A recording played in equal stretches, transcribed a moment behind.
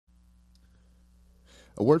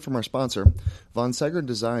A word from our sponsor. Von Segern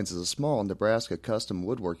Designs is a small Nebraska custom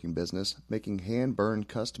woodworking business making hand-burned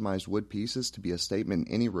customized wood pieces to be a statement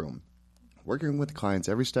in any room. Working with clients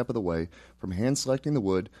every step of the way, from hand-selecting the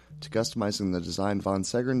wood to customizing the design, Von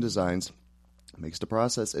Segern Designs makes the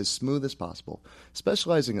process as smooth as possible,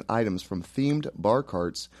 specializing in items from themed bar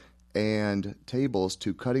carts and tables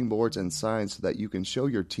to cutting boards and signs so that you can show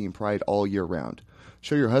your team pride all year round.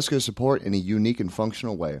 Show your Husker support in a unique and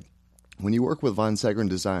functional way. When you work with Von Segern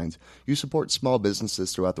Designs, you support small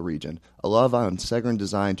businesses throughout the region. Allow Von Segern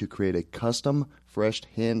Design to create a custom, fresh,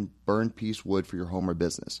 hand-burned piece wood for your home or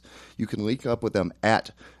business. You can link up with them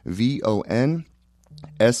at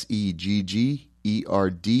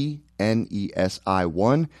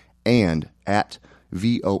VonSeggernesi1 and at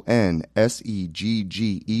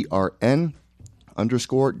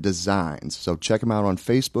VonSeggern_designs. So check them out on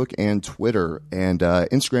Facebook and Twitter and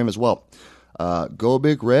Instagram as well. Go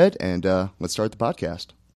Big Red, and let's start the podcast.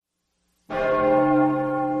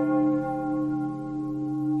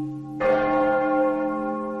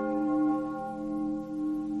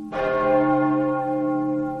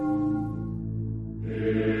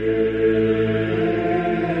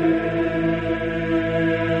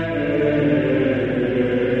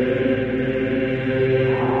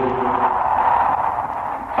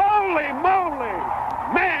 Holy moly!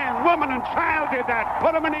 Man, woman, and child did that.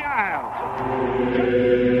 Put them in the aisles.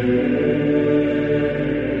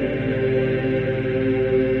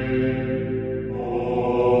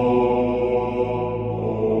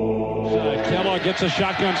 Kellogg gets a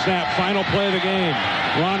shotgun snap. Final play of the game.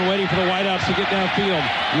 Ron waiting for the wideouts to get downfield.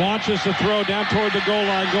 Launches the throw down toward the goal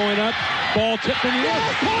line. Going up. Ball tipped in the air.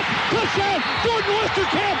 Caught. Touchdown. Jordan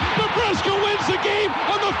Westerkamp. Nebraska wins the game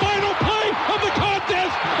on the final play of the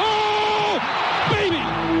contest. Oh, baby.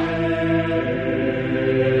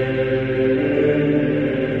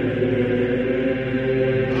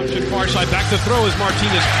 Far side, back to throw as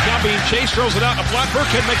Martinez now being chased, throws it out, a flat.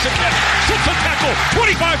 Burkhead makes a catch, sits a tackle,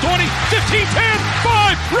 25-20, 15-10,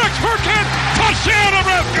 5, Rex Burkhead, touchdown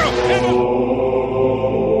Nebraska!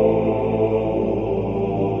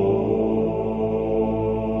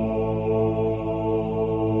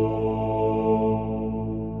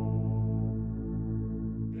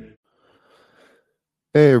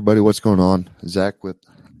 Hey everybody, what's going on? Zach with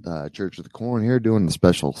Church of the Corn here doing the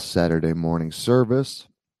special Saturday morning service.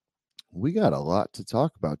 We got a lot to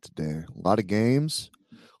talk about today. A lot of games,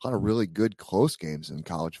 a lot of really good close games in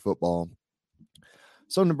college football.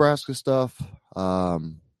 Some Nebraska stuff.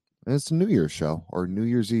 And it's a New Year's show or New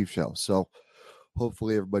Year's Eve show. So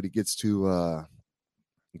hopefully everybody gets to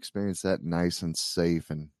experience that nice and safe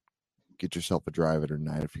and get yourself a drive it or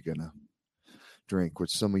night if you're going to drink,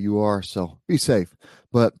 which some of you are. So be safe.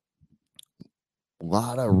 But a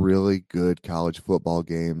lot of really good college football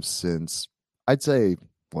games since, I'd say,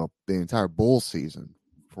 well, the entire bowl season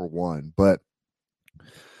for one, but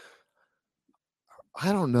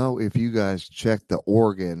I don't know if you guys checked the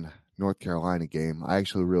Oregon North Carolina game. I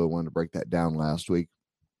actually really wanted to break that down last week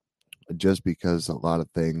just because a lot of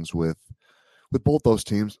things with both those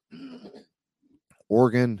teams.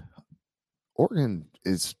 Oregon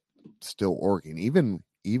is still Oregon,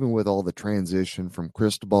 even with all the transition from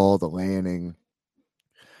Cristobal to Lanning.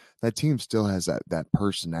 That team still has that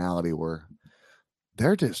personality where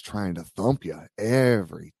they're just trying to thump you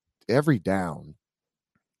every down.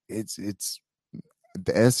 It's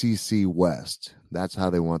the SEC West. That's how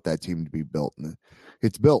they want that team to be built. And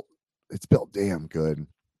it's built damn good.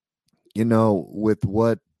 You know, with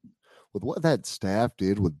what that staff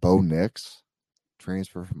did with Bo Nix,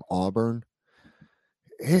 transfer from Auburn,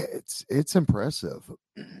 it's impressive.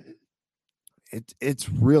 It's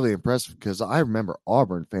really impressive because I remember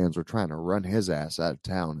Auburn fans were trying to run his ass out of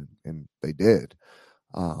town, and they did.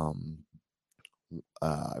 I'm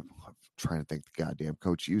trying to think the goddamn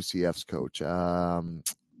coach, UCF's coach,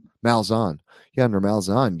 Malzahn. Yeah, under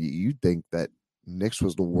Malzahn, you'd think that Nix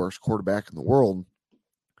was the worst quarterback in the world.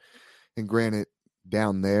 And granted,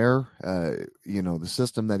 down there, the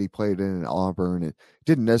system that he played in Auburn, it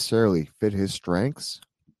didn't necessarily fit his strengths.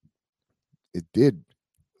 It did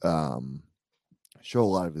show a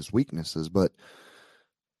lot of his weaknesses, but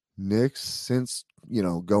Nix, since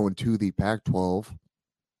going to the Pac-12,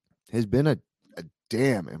 has been a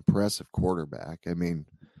damn impressive quarterback. I mean,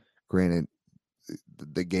 granted,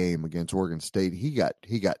 the game against Oregon State, he got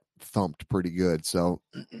thumped pretty good, so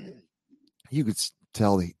you could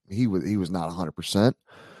tell he was not 100%,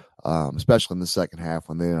 especially in the second half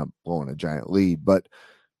when they ended up blowing a giant lead. But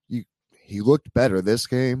he looked better this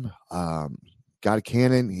game. Got a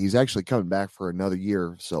cannon. He's actually coming back for another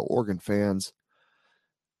year. So Oregon fans,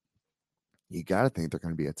 you got to think they're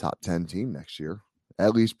going to be a top 10 team next year.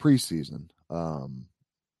 at least preseason.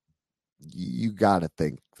 You got to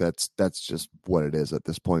think that's just what it is at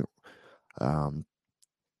this point.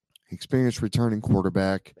 Experienced returning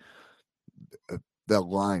quarterback. The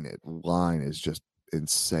line is just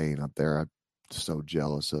insane up there. I'm so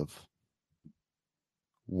jealous of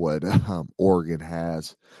what Oregon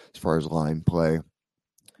has as far as line play.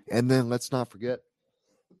 And then let's not forget,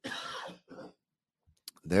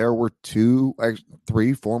 there were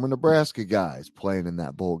three former Nebraska guys playing in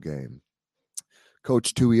that bowl game.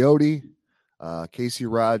 Coach Tuioti, Casey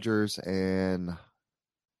Rogers, and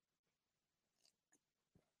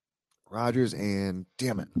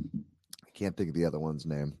damn it, I can't think of the other one's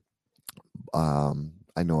name. I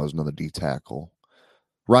know it was another D tackle.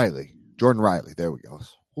 Jordan Riley. There we go.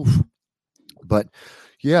 Oof. But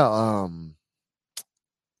yeah,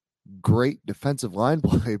 great defensive line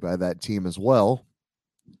play by that team as well.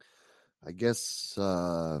 I guess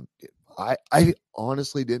I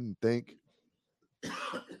honestly didn't think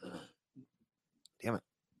damn it.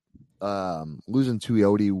 Losing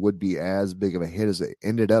Tuioti would be as big of a hit as it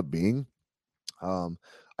ended up being.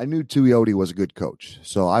 I knew Tuioti was a good coach,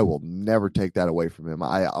 so I will never take that away from him.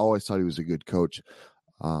 I always thought he was a good coach.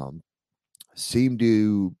 Seemed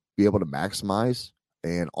to be able to maximize,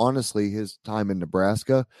 and honestly, his time in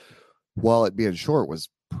Nebraska, while it being short, was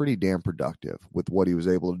pretty damn productive with what he was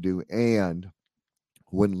able to do. And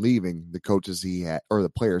when leaving, the coaches he had or the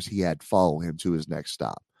players he had follow him to his next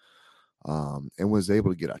stop, and was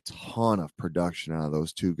able to get a ton of production out of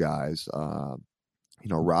those two guys.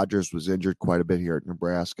 Rogers was injured quite a bit here at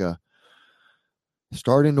Nebraska.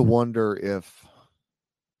 Starting to wonder if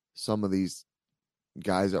some of these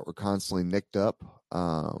guys that were constantly nicked up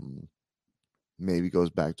maybe goes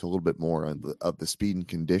back to a little bit more of the speed and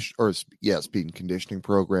conditioning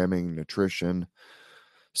programming, nutrition.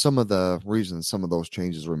 Some of the reasons some of those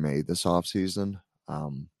changes were made this offseason.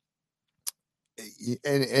 And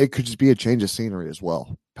it could just be a change of scenery as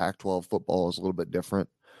well. Pac-12 football is a little bit different.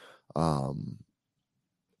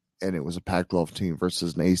 And it was a Pac-12 team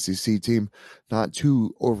versus an ACC team. Not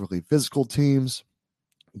two overly physical teams.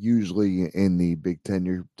 Usually in the Big Ten,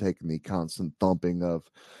 you're taking the constant thumping of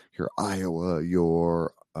your Iowa,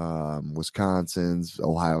 your Wisconsin's,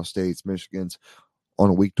 Ohio State's, Michigan's on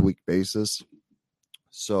a week-to-week basis.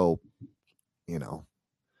 So,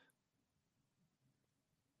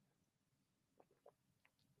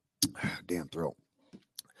 damn throat.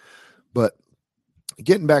 But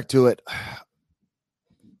getting back to it,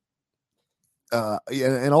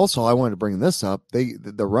 and also I wanted to bring this up.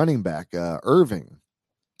 The running back, Irving,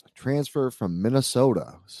 transfer from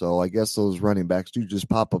Minnesota. So I guess those running backs do just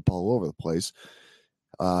pop up all over the place.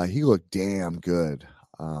 He looked damn good.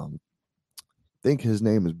 I think his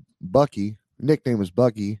name is Bucky. Nickname was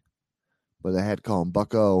Bucky, but I had to call him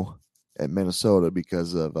Bucko at Minnesota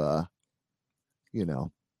because of the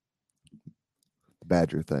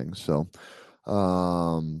Badger thing. So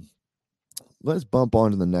let's bump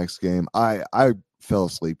on to the next game. I fell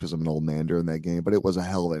asleep because I'm an old man during that game, but it was a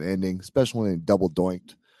hell of an ending, especially when it double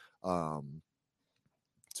doinked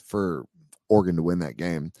for Oregon to win that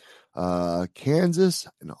game. Kansas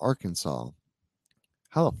and Arkansas.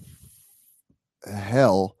 How the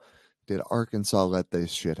hell did Arkansas let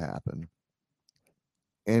this shit happen?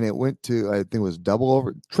 And it went to, I think it was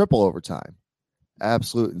triple overtime.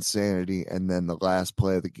 Absolute insanity. And then the last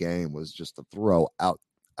play of the game was just a throw out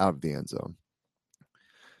of the end zone.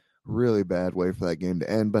 Really bad way for that game to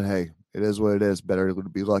end, but hey, it is what it is. Better to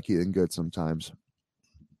be lucky than good sometimes.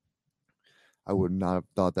 I would not have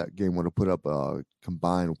thought that game would have put up a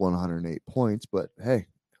combined 108 points, but hey,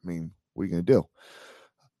 I mean, what are you going to do?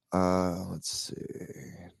 Let's see.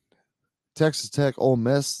 Texas Tech, Ole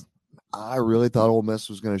Miss. I really thought Ole Miss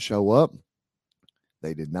was going to show up.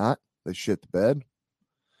 They did not. They shit the bed.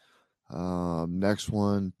 Next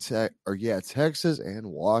one, Texas and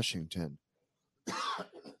Washington.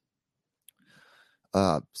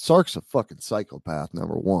 Sark's a fucking psychopath,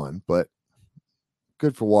 number one, but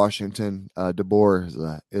good for Washington.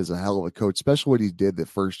 DeBoer is a hell of a coach, especially what he did the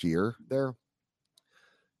first year there.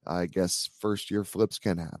 I guess first year flips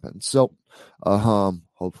can happen. So,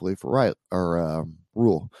 hopefully for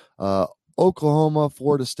Rule. Oklahoma,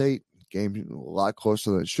 Florida State game a lot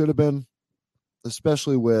closer than it should have been,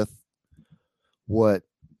 especially with what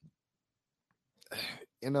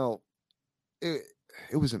it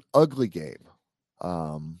was an ugly game.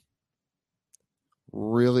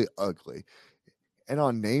 Really ugly. And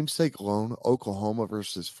on namesake alone, Oklahoma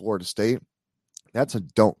versus Florida State, that's a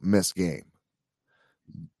don't miss game.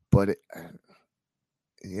 But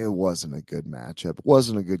it wasn't a good matchup. It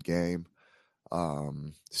wasn't a good game.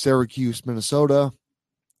 Syracuse, Minnesota.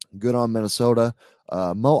 Good on Minnesota.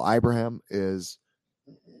 Mo Ibrahim is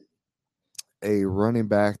a running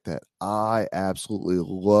back that I absolutely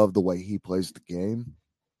love the way he plays the game.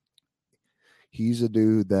 He's a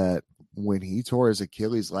dude that when he tore his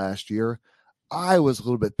Achilles last year, I was a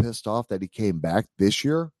little bit pissed off that he came back this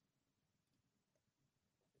year.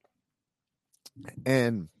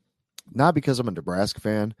 And not because I'm a Nebraska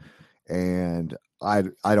fan and I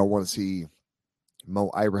don't want to see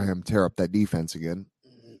Mo Ibrahim tear up that defense again,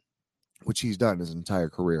 which he's done his entire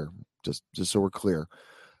career, just so we're clear.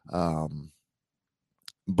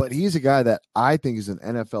 But he's a guy that I think is an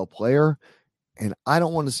NFL player, and I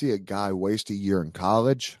don't want to see a guy waste a year in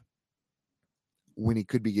college when he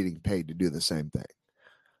could be getting paid to do the same thing.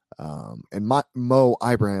 And Mo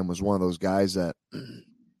Ibrahim was one of those guys that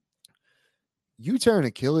you tear an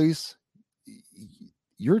Achilles,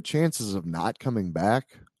 your chances of not coming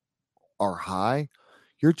back are high.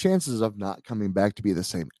 Your chances of not coming back to be the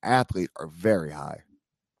same athlete are very high.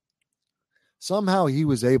 Somehow he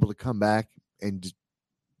was able to come back and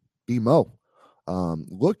be Mo.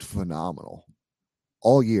 Looked phenomenal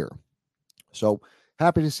all year. So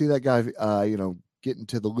happy to see that guy, get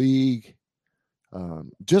into the league.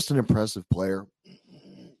 Just an impressive player.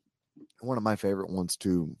 One of my favorite ones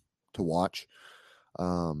to watch.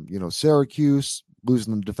 Syracuse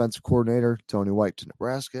losing the defensive coordinator, Tony White, to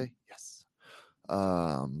Nebraska. Yes.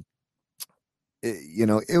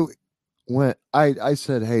 When I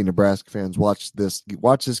said, hey, Nebraska fans, watch this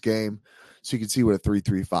game so you can see what a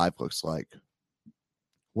 3-3-5 looks like.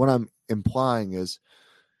 What I'm implying is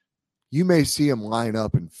you may see them line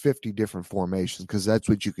up in 50 different formations because that's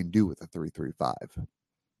what you can do with a 3-3-5.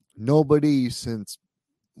 Nobody since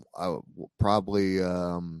probably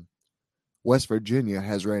West Virginia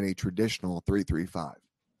has ran a traditional 3-3-5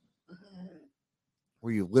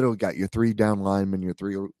 where you literally got your 3 down linemen, your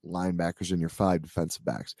 3 linebackers, and your 5 defensive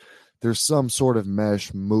backs. There's some sort of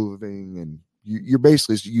mesh moving, and you're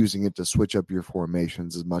basically using it to switch up your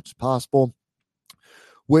formations as much as possible,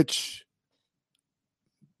 which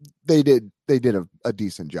they did a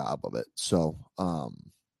decent job of it. So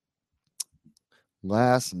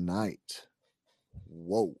last night,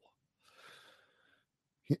 whoa.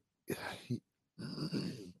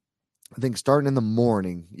 I think starting in the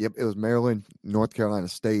morning, it was Maryland, North Carolina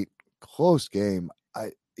State, close game.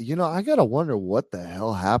 I gotta wonder what the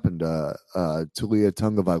hell happened to Taulia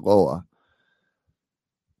Tagovailoa,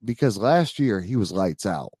 because last year he was lights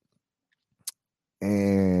out,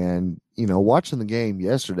 and watching the game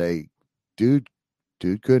yesterday, dude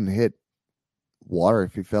couldn't hit water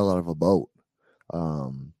if he fell out of a boat.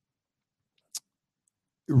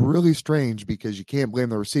 Really strange because you can't blame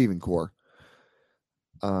the receiving corps.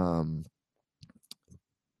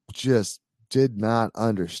 Just did not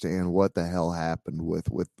understand what the hell happened with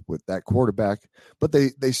that quarterback, but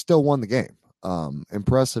they still won the game.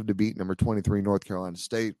 Impressive to beat number 23 North Carolina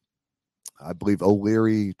State. I believe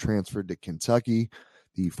O'Leary transferred to Kentucky,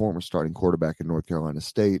 the former starting quarterback in North Carolina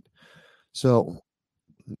State. So,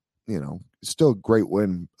 still a great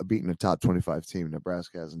win, beating a top 25 team.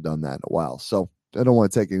 Nebraska hasn't done that in a while. So I don't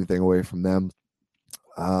want to take anything away from them.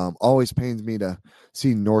 Always pains me to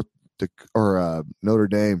see Notre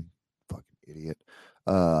Dame, fucking idiot,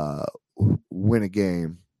 win a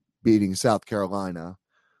game, beating South Carolina.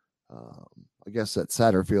 I guess that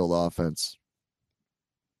Satterfield offense,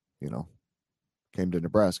 came to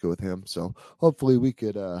Nebraska with him. So hopefully we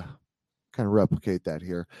could kind of replicate that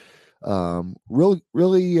here.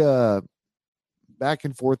 Really back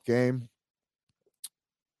and forth game.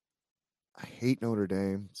 I hate Notre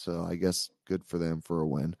Dame, so I guess good for them for a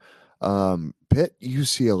win. Pitt,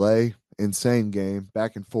 UCLA, insane game,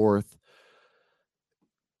 back and forth.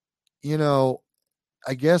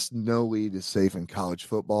 I guess no lead is safe in college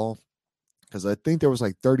football because I think there was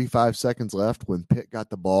like 35 seconds left when Pitt got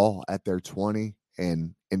the ball at their 20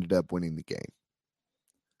 and ended up winning the game.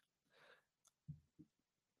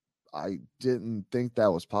 I didn't think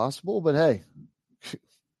that was possible, but hey,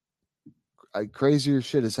 crazier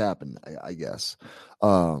shit has happened, I guess.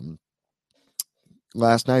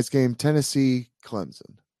 Last night's game, Tennessee,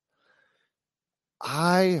 Clemson.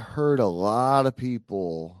 I heard a lot of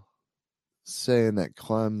people saying that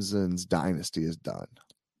Clemson's dynasty is done.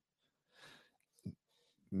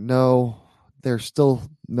 No, they're still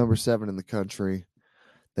number 7 in the country.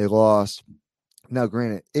 They lost. Now,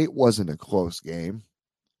 granted, it wasn't a close game.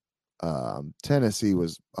 Tennessee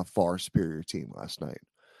was a far superior team last night.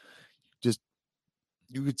 Just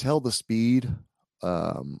you could tell the speed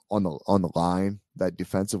on the line, that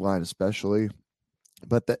defensive line especially.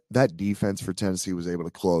 But that defense for Tennessee was able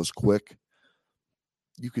to close quick.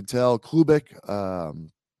 You could tell Klubik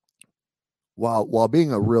while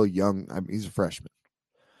being a real young, I mean, he's a freshman.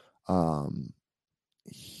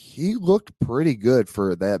 He looked pretty good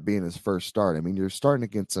for that being his first start. I mean, you're starting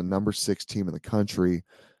against a number 6 team in the country,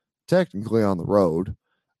 technically on the road,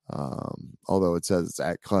 although it says it's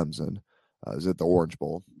at Clemson. Is it the Orange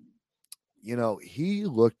Bowl? He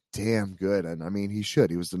looked damn good, and I mean, he should.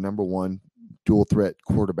 He was the number 1 dual threat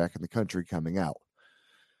quarterback in the country coming out.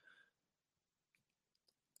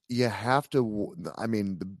 You have to. I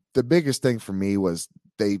mean, the biggest thing for me was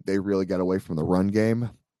they really got away from the run game,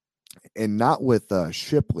 and not with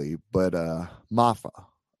Shipley, but Maffa.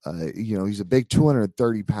 He's a big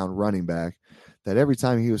 230-pound running back that every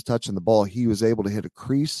time he was touching the ball, he was able to hit a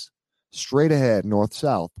crease straight ahead,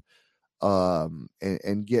 north-south,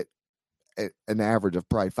 and get an average of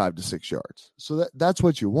probably 5 to 6 yards. So that's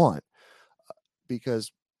what you want,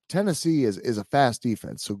 because Tennessee is a fast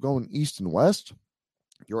defense. So going east and west,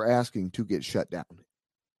 you're asking to get shut down.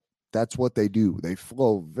 That's what they do. They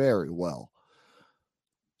flow very well.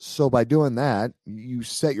 So by doing that, you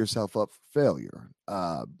set yourself up for failure.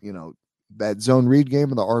 That zone read game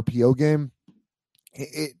and the RPO game,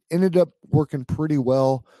 it ended up working pretty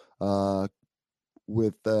well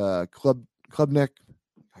with Klubnik.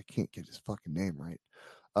 I can't get his fucking name right.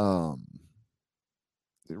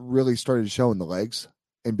 It really started showing the legs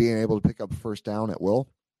and being able to pick up a first down at will.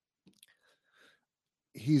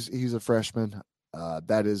 He's a freshman.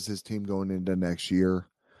 That is his team going into next year.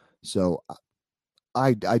 So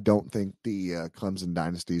I don't think the Clemson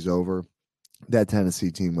dynasty is over. That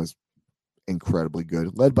Tennessee team was incredibly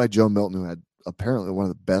good, led by Joe Milton, who had apparently one of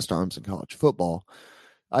the best arms in college football.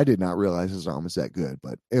 I did not realize his arm was that good,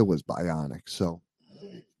 but it was bionic. So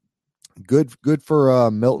good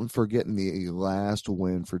for Milton for getting the last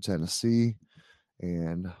win for Tennessee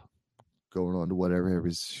and going on to whatever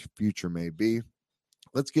his future may be.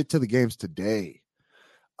 Let's get to the games today.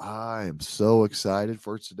 I am so excited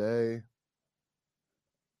for today.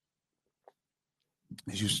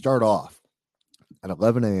 As you start off at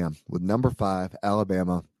 11 a.m. with number 5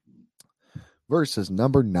 Alabama versus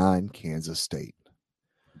number 9 Kansas State.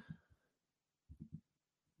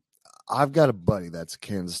 I've got a buddy that's a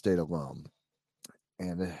Kansas State alum,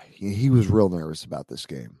 and he was real nervous about this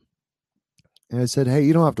game. And I said, "Hey,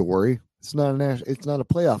 you don't have to worry. It's not a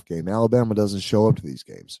playoff game. Alabama doesn't show up to these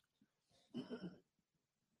games."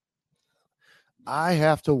 I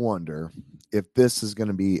have to wonder if this is going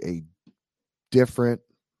to be a different,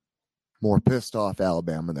 more pissed off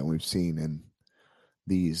Alabama than we've seen in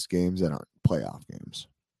these games that aren't playoff games.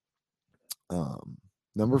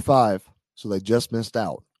 Number 5, so they just missed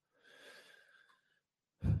out.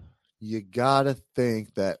 You got to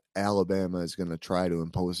think that Alabama is going to try to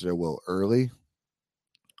impose their will early.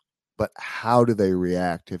 But how do they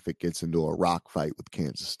react if it gets into a rock fight with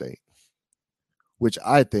Kansas State? Which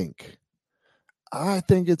I think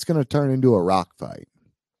it's going to turn into a rock fight.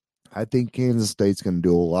 I think Kansas State's going to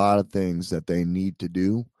do a lot of things that they need to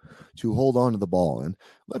do to hold on to the ball. And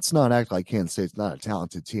let's not act like Kansas State's not a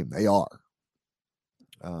talented team. They are.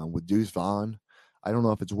 With Deuce Vaughn, I don't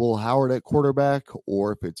know if it's Will Howard at quarterback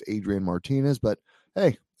or if it's Adrian Martinez, but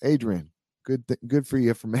hey, Adrian, good for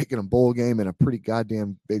you for making a bowl game and a pretty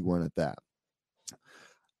goddamn big one at that.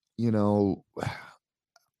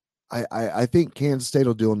 I think Kansas State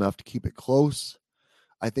will do enough to keep it close.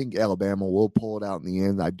 I think Alabama will pull it out in the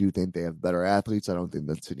end. I do think they have better athletes. I don't think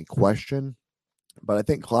that's any question. But I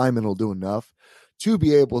think Kleiman will do enough to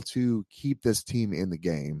be able to keep this team in the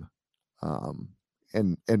game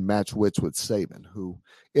and match wits with Saban, who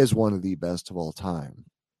is one of the best of all time.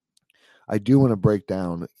 I do want to break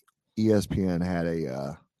down. ESPN had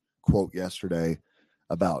a quote yesterday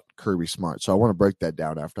about Kirby Smart. So I want to break that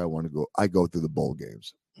down after I go through the bowl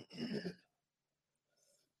games.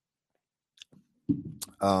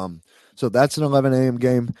 So that's an 11 a.m.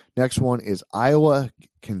 game. Next one is Iowa,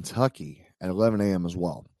 Kentucky at 11 a.m. as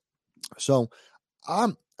well. So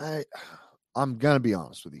I'm going to be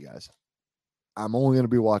honest with you guys. I'm only going to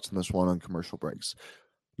be watching this one on commercial breaks.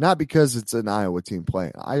 Not because it's an Iowa team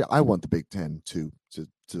playing. I want the Big Ten to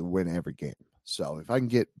win every game. So if I can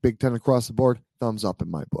get Big Ten across the board, thumbs up in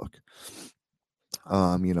my book.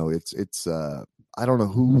 It's I don't know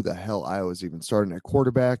who the hell Iowa's even starting at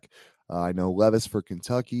quarterback. I know Levis for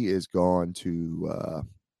Kentucky is gone to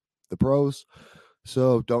the pros,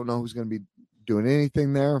 so don't know who's going to be doing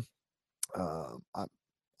anything there.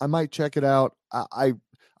 I might check it out.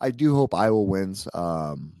 I do hope Iowa wins.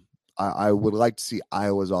 I would like to see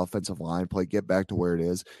Iowa's offensive line play get back to where it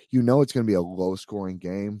is. It's going to be a low-scoring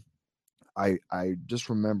game. I just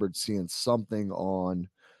remembered seeing something on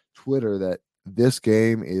Twitter that this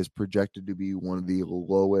game is projected to be one of the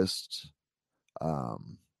lowest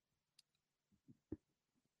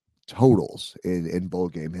totals in bowl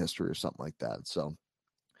game history or something like that. So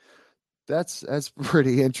that's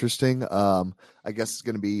pretty interesting. I guess it's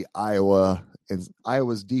going to be Iowa and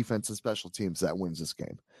Iowa's defense and special teams that wins this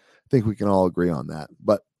game. I think we can all agree on that.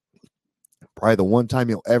 But probably the one time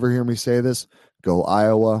you'll ever hear me say this, go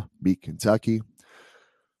Iowa, beat Kentucky.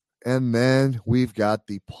 And then we've got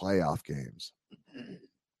the playoff games.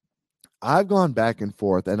 I've gone back and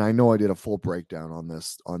forth, and I know I did a full breakdown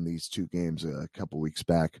on these two games a couple weeks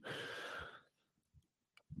back.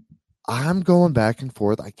 I'm going back and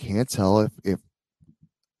forth. I can't tell if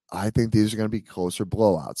I think these are going to be closer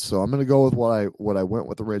blowouts. So I'm going to go with what I went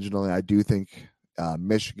with originally. I do think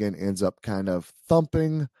Michigan ends up kind of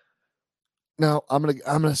thumping. Now I'm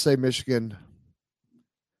gonna say Michigan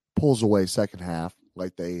pulls away second half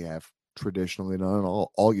like they have traditionally done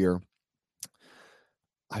all year.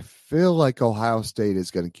 I feel like Ohio State is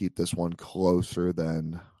going to keep this one closer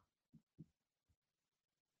than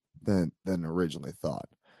originally thought.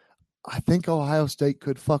 I think Ohio State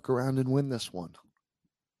could fuck around and win this one.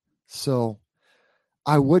 So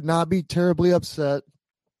I would not be terribly upset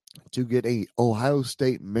to get a Ohio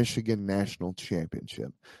State Michigan national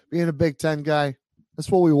championship. Being a Big Ten guy, that's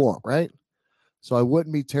what we want, right? So I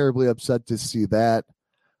wouldn't be terribly upset to see that.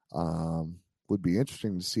 Would be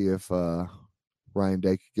interesting to see if Ryan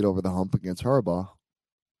Day could get over the hump against Harbaugh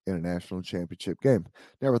in a national championship game.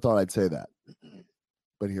 Never thought I'd say that,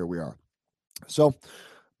 but here we are. So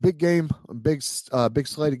big game, big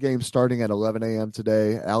slate of games starting at 11 a.m.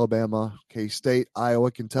 today. Alabama, K-State,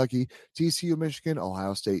 Iowa, Kentucky, TCU, Michigan,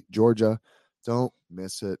 Ohio State, Georgia. Don't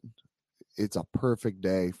miss it. It's a perfect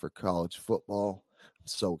day for college football. I'm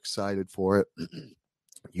so excited for it.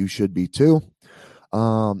 You should be too.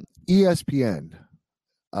 ESPN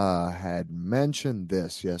had mentioned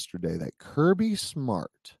this yesterday that Kirby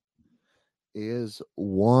Smart is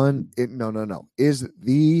is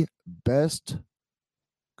the best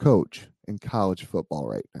coach in college football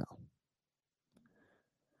right now.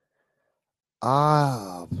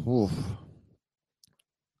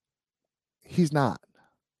 He's not.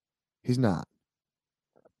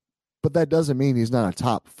 But that doesn't mean he's not a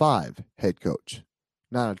top 5 head coach,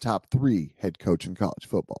 not a top 3 head coach in college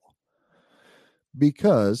football.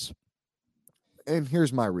 Because, and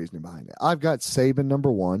here's my reasoning behind it. I've got Saban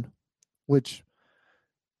number 1, which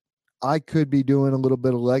I could be doing a little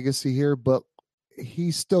bit of legacy here, but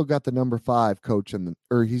he's still got the number 5 coach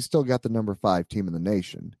he's still got the number 5 team in the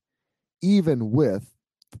nation, even with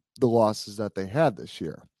the losses that they had this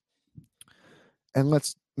year. And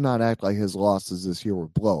let's not act like his losses this year were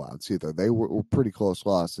blowouts either. They were pretty close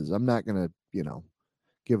losses. I'm not going to,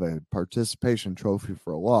 give a participation trophy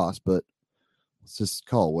for a loss, but let's just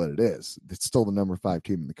call it what it is. It's still the number 5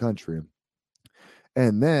 team in the country.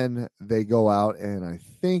 And then they go out, and I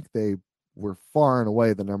think they were far and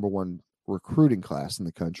away the number 1 recruiting class in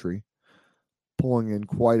the country, pulling in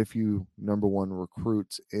quite a few number 1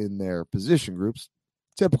 recruits in their position groups.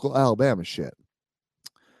 Typical Alabama shit.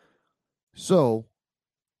 So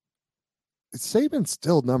Saban's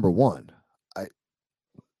still number 1.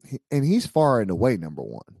 And he's far and away number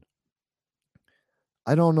 1.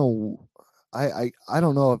 I don't know. I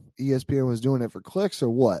don't know if ESPN was doing it for clicks or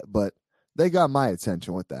what, but they got my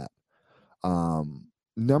attention with that.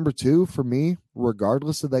 Number 2 for me,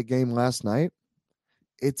 regardless of that game last night,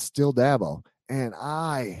 it's still Dabo. And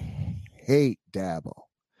I hate Dabo.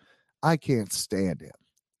 I can't stand him.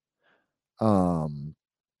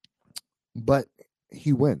 But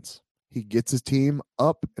he wins. He gets his team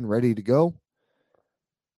up and ready to go.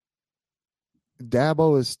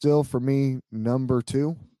 Dabo is still, for me, number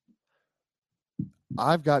 2.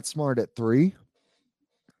 I've got Smart at 3.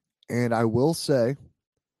 And I will say,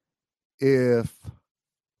 if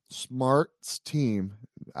Smart's team,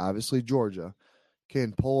 obviously Georgia,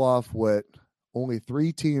 can pull off what only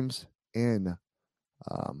 3 teams in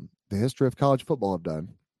the history of college football have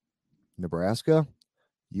done, Nebraska,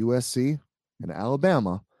 USC, and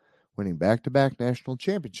Alabama, winning back-to-back national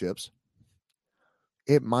championships,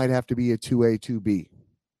 it might have to be a 2A, 2B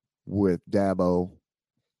with Dabo,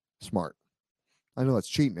 Smart. I know it's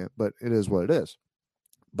cheating it, but it is what it is.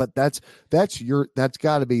 But that's got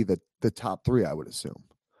to be the top 3, I would assume.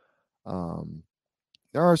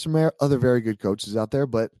 There are some other very good coaches out there,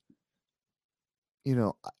 but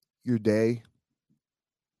your Day,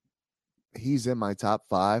 he's in my top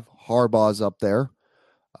 5. Harbaugh's up there.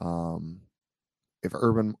 If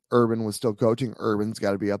Urban was still coaching, Urban's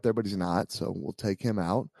got to be up there, but he's not, so we'll take him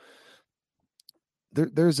out.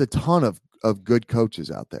 There's a ton of good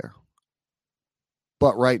coaches out there.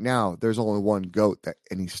 But right now, there's only one GOAT,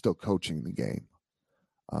 and he's still coaching the game.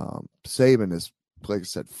 Saban is, like I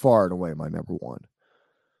said, far and away my number 1.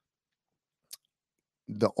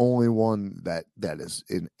 the only one that is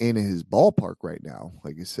in his ballpark right now,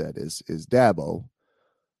 like you said, is Dabo,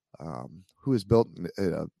 who has built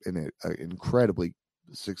an incredibly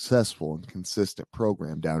successful and consistent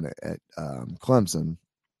program down at Clemson.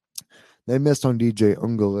 They missed on DJ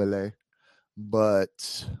Ungulele,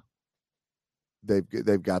 but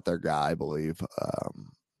they've got their guy, I believe.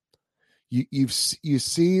 You've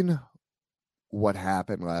seen what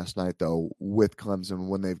happened last night though with Clemson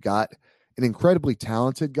when they've got an incredibly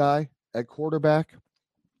talented guy at quarterback,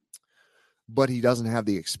 but he doesn't have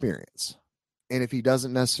the experience. And if he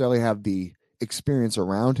doesn't necessarily have the experience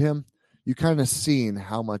around him, you kind of seen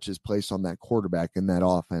how much is placed on that quarterback in that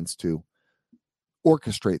offense to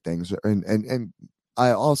orchestrate things and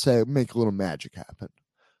I'll say make a little magic happen.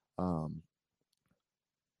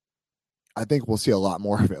 I think we'll see a lot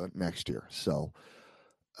more of it next year. So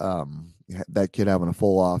that kid having a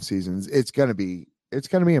full off season, it's gonna be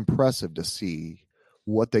impressive to see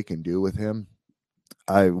what they can do with him.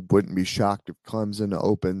 I wouldn't be shocked if Clemson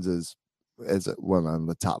opens as one of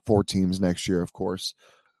the top 4 teams next year. Of course,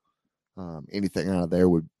 anything out of there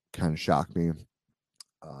would kind of shock me.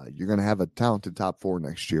 You're going to have a talented top 4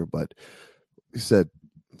 next year, but you said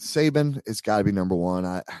Saban, it's got to be number 1.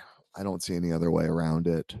 I don't see any other way around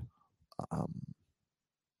it.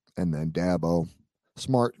 And then Dabo,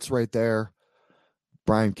 Smart's right there.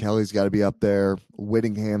 Brian Kelly's got to be up there.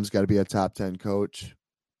 Whittingham's got to be a top 10 coach.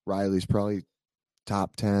 Riley's probably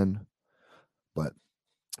top 10. But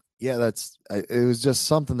yeah, it was just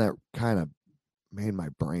something that kind of made my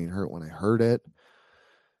brain hurt when I heard it.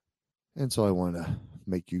 And so I wanted to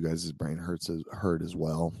make you guys' brain hurt as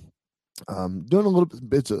well. Doing a little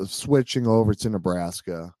bit of switching over to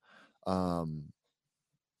Nebraska. A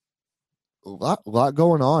lot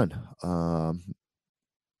going on.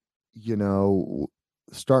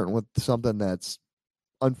 Starting with something that's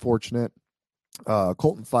unfortunate.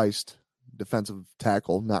 Colton Feist, defensive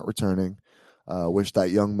tackle, not returning. Wish that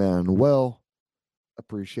young man well.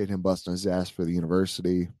 Appreciate him busting his ass for the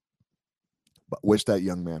university. But wish that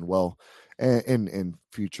young man well and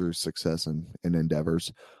future success and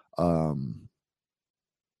endeavors. You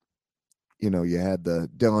had the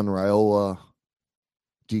Dylan Raiola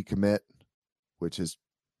decommit, which is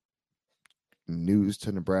news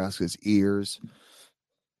to Nebraska's ears.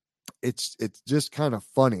 It's just kind of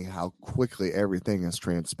funny how quickly everything has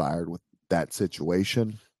transpired with that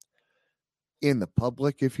situation in the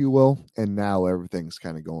public, if you will, and now everything's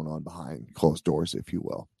kind of going on behind closed doors, if you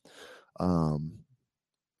will.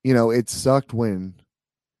 It sucked when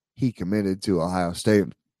he committed to Ohio State.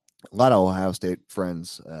 A lot of Ohio State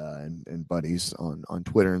friends and buddies on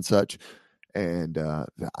Twitter and such. And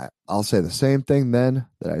I'll say the same thing then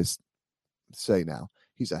that I say now.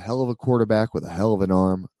 He's a hell of a quarterback with a hell of an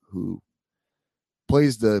arm who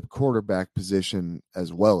plays the quarterback position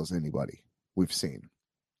as well as anybody we've seen.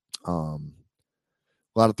 A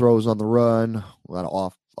lot of throws on the run, a lot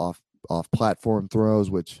of off platform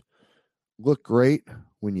throws, which look great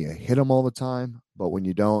when you hit them all the time, but when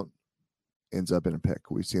you don't, ends up in a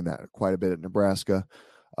pick. We've seen that quite a bit at Nebraska.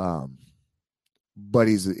 But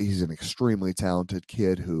he's an extremely talented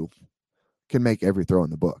kid who can make every throw in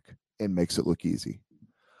the book and makes it look easy.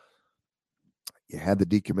 You had the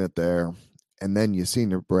decommit there, and then you see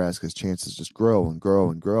Nebraska's chances just grow and grow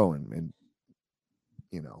and grow. And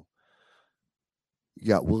you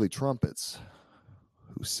got Willie Trumpets,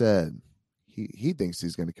 who said he thinks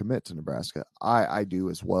he's going to commit to Nebraska. I do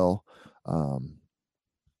as well.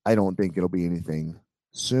 I don't think it'll be anything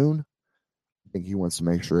soon. I think he wants to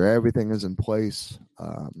make sure everything is in place,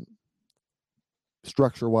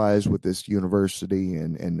 structure-wise with this university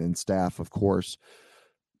and staff, of course,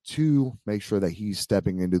 to make sure that he's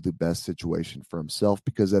stepping into the best situation for himself.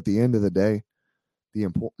 Because at the end of the day, the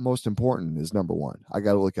most important is number 1. I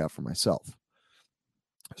got to look out for myself.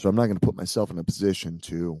 So I'm not going to put myself in a position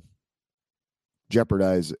to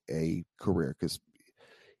jeopardize a career, because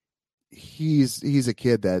he's a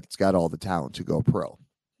kid that's got all the talent to go pro.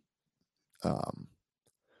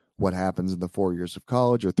 What happens in the 4 years of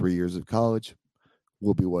college or 3 years of college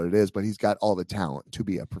will be what it is, but he's got all the talent to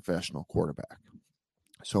be a professional quarterback.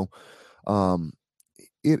 So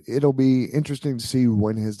it'll be interesting to see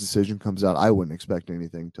when his decision comes out. I wouldn't expect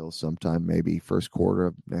anything till sometime maybe first quarter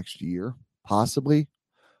of next year, possibly,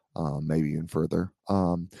 maybe even further.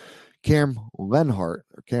 Cameron Lenhart,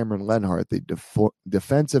 the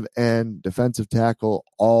defensive end, defensive tackle,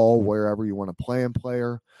 all wherever you want to play him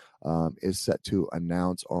player, is set to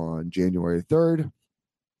announce on January 3rd.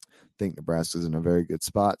 I think Nebraska's in a very good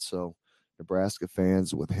spot. So Nebraska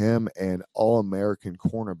fans with him, and All-American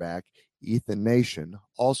cornerback Ethan Nation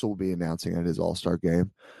also will be announcing at his All-Star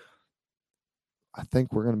game. I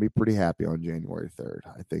think we're going to be pretty happy on January 3rd.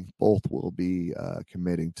 I think both will be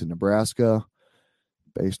committing to Nebraska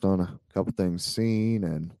based on a couple things seen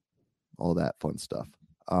and all that fun stuff.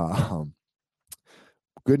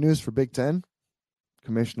 Good news for Big Ten.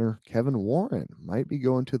 Commissioner Kevin Warren might be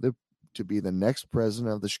going to be the next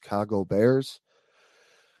president of the Chicago Bears.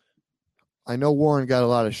 I know Warren got a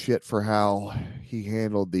lot of shit for how he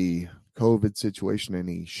handled the COVID situation, and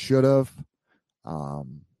he should have.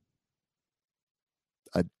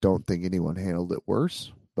 I don't think anyone handled it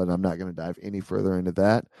worse, but I'm not going to dive any further into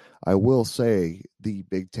that. I will say the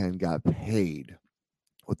Big Ten got paid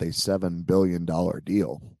with a $7 billion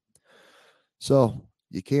deal. So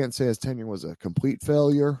you can't say his tenure was a complete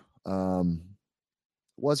failure.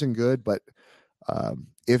 Wasn't good, but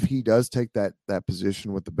if he does take that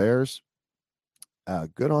position with the Bears,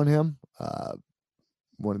 good on him.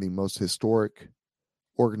 One of the most historic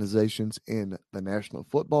organizations in the National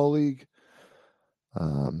Football League.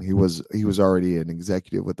 He was already an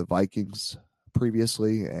executive with the Vikings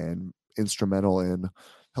previously and instrumental in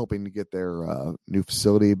helping to get their new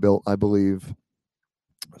facility built, I believe.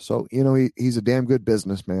 So, he's a damn good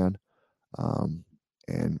businessman.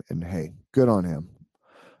 And hey, good on him.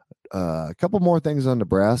 A couple more things on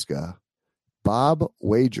Nebraska. Bob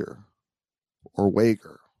Wager or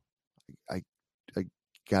Wager. I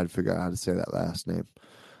got to figure out how to say that last name.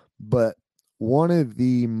 But one of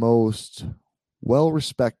the most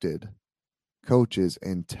well-respected coaches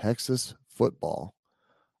in Texas football,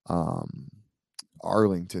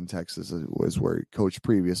 Arlington, Texas was where he coached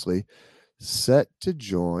previously, set to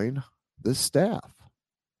join the staff.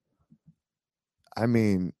 I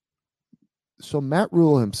mean, so Matt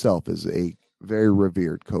Rule himself is a very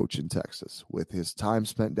revered coach in Texas with his time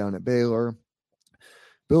spent down at Baylor,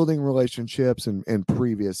 building relationships and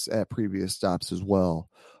previous stops as well.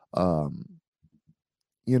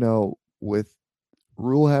 With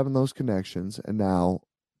Rule having those connections, and now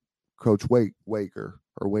Coach Wager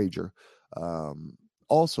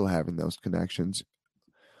also having those connections,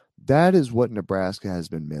 that is what Nebraska has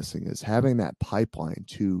been missing, is having that pipeline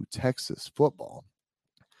to Texas football.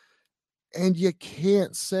 And you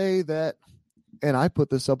can't say that, and I put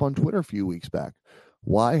this up on Twitter a few weeks back,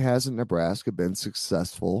 why hasn't Nebraska been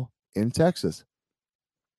successful in Texas?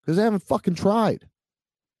 Because they haven't fucking tried.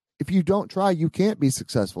 If you don't try, you can't be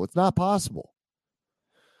successful. It's not possible.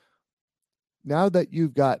 Now that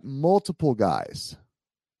you've got multiple guys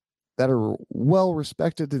that are well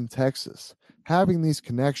respected in Texas, having these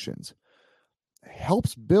connections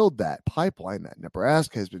helps build that pipeline that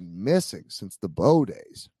Nebraska has been missing since the Bo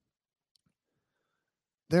days.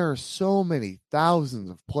 There are so many thousands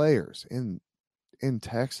of players in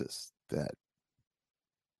Texas that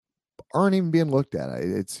aren't even being looked at,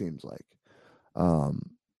 it seems like.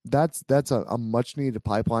 That's a much needed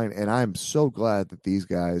pipeline, and I'm so glad that these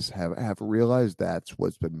guys have realized that's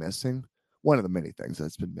what's been missing. One of the many things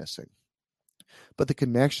that's been missing. But the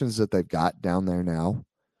connections that they've got down there now,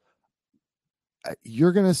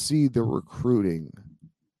 you're going to see the recruiting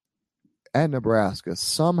at Nebraska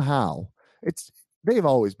somehow. They've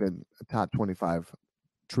always been a top 25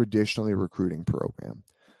 traditionally recruiting program.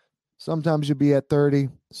 Sometimes you'll be at 30,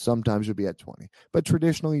 sometimes you'll be at 20. But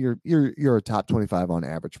traditionally, you're a top 25 on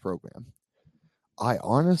average program. I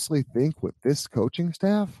honestly think with this coaching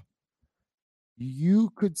staff,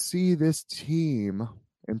 you could see this team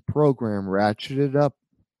and program ratcheted up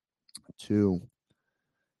to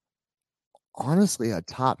honestly a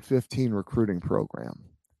top 15 recruiting program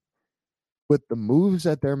with the moves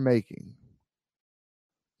that they're making.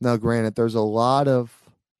 Now, granted, there's a lot of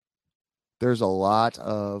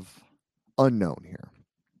unknown here.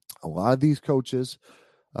 A lot of these coaches,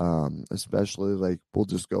 especially like we'll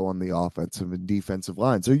just go on the offensive and defensive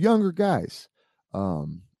lines, they're younger guys,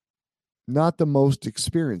 not the most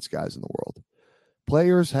experienced guys in the world.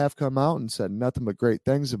 Players have come out and said nothing but great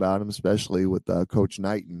things about him, especially with Coach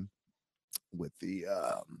Knighton with the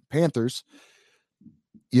Panthers.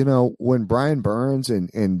 When Brian Burns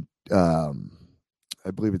and I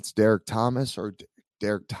believe it's Derek Thompson.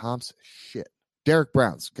 Derek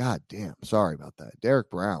Brown's. God damn. Sorry about that. Derek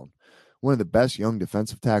Brown, one of the best young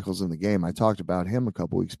defensive tackles in the game. I talked about him a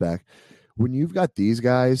couple weeks back. When you've got these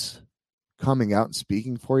guys coming out and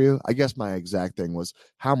speaking for you, I guess my exact thing was,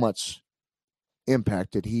 how much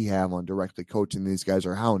impact did he have on directly coaching these guys,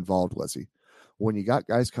 or how involved was he? When you got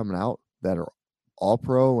guys coming out that are all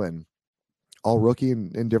pro and all rookie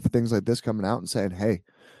and different things like this coming out and saying, hey,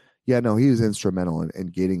 yeah, no, he was instrumental in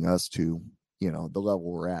getting us to, the level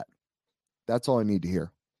we're at. That's all I need to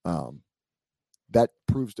hear. That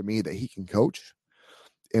proves to me that he can coach.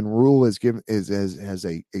 And Rule has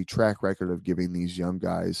a track record of giving these young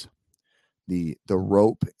guys the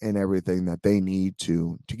rope and everything that they need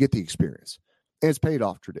to get the experience. And it's paid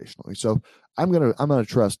off traditionally. So I'm gonna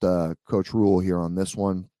trust Coach Rule here on this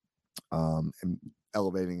one, and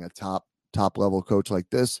elevating a top level coach like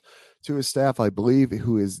this to his staff, I believe,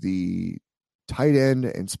 who is the tight end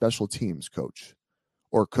and special teams coach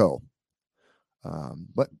or co.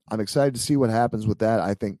 But I'm excited to see what happens with that.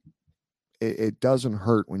 I think it doesn't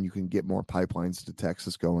hurt when you can get more pipelines to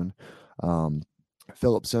Texas going.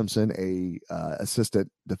 Philip Simpson, a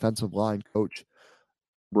assistant defensive line coach,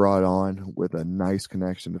 brought on with a nice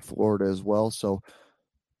connection to Florida as well. So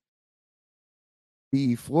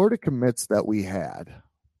the Florida commits that we got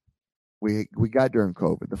during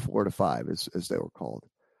COVID, the Florida Five, as they were called.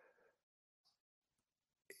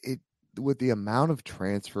 With the amount of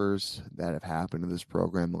transfers that have happened to this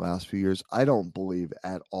program the last few years, I don't believe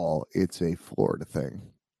at all it's a Florida thing.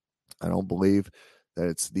 I don't believe that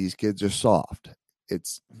it's these kids are soft.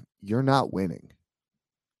 It's you're not winning.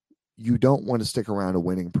 You don't want to stick around a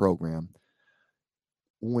winning program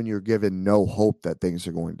when you're given no hope that things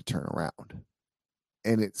are going to turn around.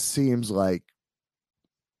 And it seems like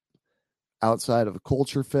outside of a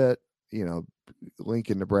culture fit,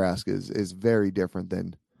 Lincoln, Nebraska is very different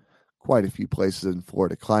than quite a few places in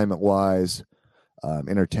Florida, climate-wise,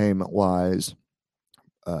 entertainment-wise,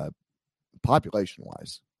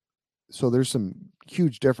 population-wise. So there's some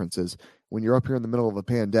huge differences when you're up here in the middle of a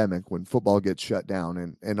pandemic, when football gets shut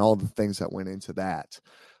down and all the things that went into that.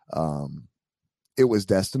 It was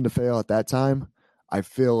destined to fail at that time. I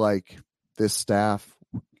feel like this staff,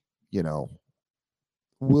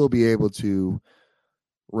 will be able to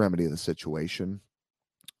remedy the situation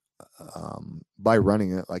by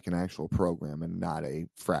running it like an actual program and not a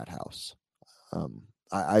frat house.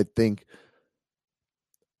 I think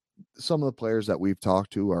some of the players that we've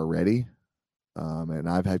talked to are ready, and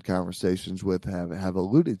I've had conversations with have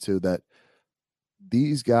alluded to that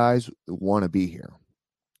these guys want to be here.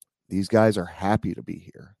 These guys are happy to be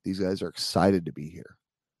here. These guys are excited to be here.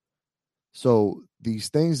 So these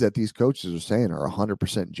things that these coaches are saying are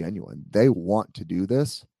 100% genuine. They want to do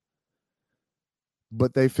this,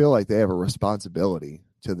 but they feel like they have a responsibility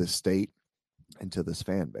to this state and to this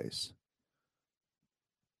fan base.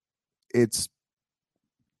 It's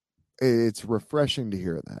refreshing to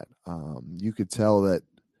hear that. You could tell that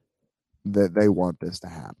they want this to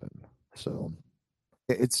happen. So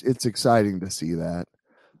it's exciting to see that.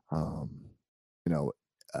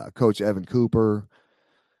 Coach Evan Cooper,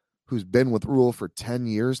 who's been with Rule for 10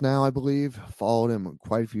 years now, I believe, followed him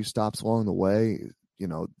quite a few stops along the way.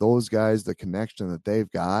 Those guys, the connection that they've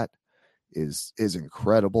got is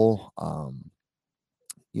incredible.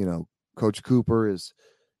 Coach Cooper is,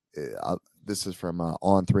 this is from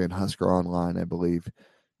On3 and Husker Online, I believe.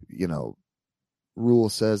 Rule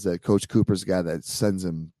says that Coach Cooper's the guy that sends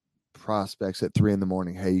him prospects at 3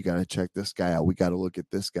 a.m. Hey, you got to check this guy out. We got to look at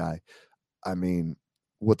this guy. I mean,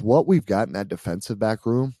 with what we've got in that defensive back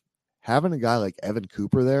room, having a guy like Evan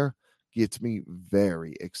Cooper there gets me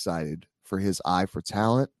very excited for his eye for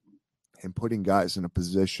talent and putting guys in a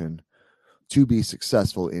position to be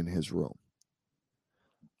successful in his room.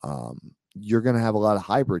 You're going to have a lot of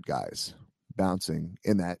hybrid guys bouncing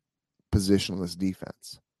in that positionless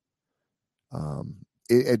defense.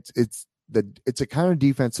 It's a kind of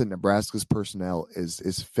defense that Nebraska's personnel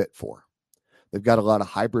is fit for. They've got a lot of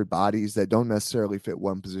hybrid bodies that don't necessarily fit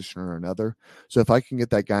one position or another. So if I can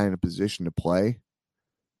get that guy in a position to play,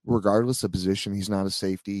 regardless of position, he's not a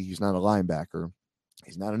safety, he's not a linebacker,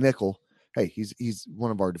 he's not a nickel. Hey, he's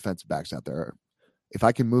one of our defensive backs out there. If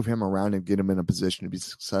I can move him around and get him in a position to be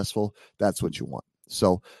successful, that's what you want.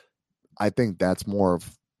 So I think that's more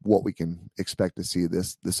of what we can expect to see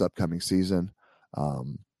this upcoming season.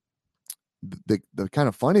 The kind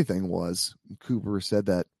of funny thing was Cooper said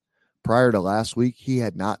that prior to last week, he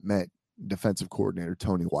had not met defensive coordinator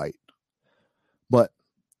Tony White. But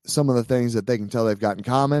some of the things that they can tell they've got in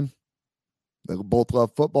common, they both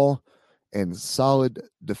love football and solid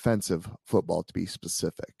defensive football, to be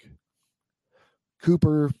specific.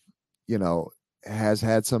 Cooper, has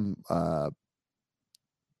had some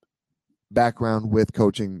background with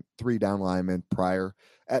coaching 3 down linemen prior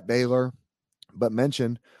at Baylor, but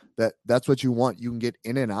mentioned that that's what you want. You can get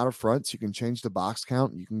in and out of fronts. You can change the box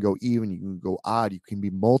count. You can go even. You can go odd. You can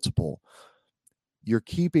be multiple. You're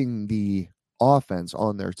keeping the offense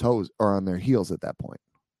on their toes or on their heels at that point.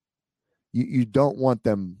 You don't want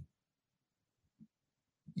them.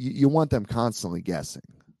 You want them constantly guessing.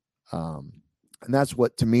 And that's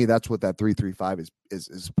what, to me, that's what that 3-3-5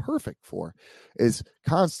 is perfect for, is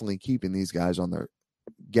constantly keeping these guys on their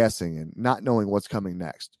guessing and not knowing what's coming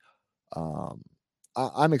next.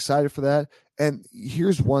 I'm excited for that. And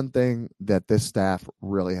here's one thing that this staff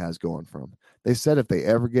really has going for them. They said if they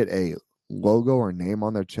ever get a logo or name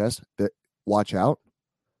on their chest, that watch out.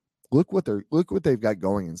 Look what they've got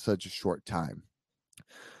going in such a short time.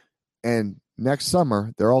 And next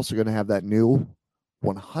summer, they're also going to have that new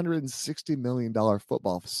 $160 million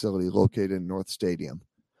football facility located in North Stadium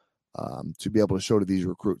to be able to show to these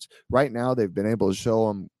recruits. Right now, they've been able to show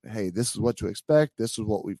them, hey, this is what to expect. This is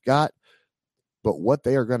what we've got. But what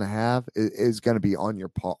they are going to have is going to be on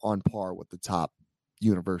par with the top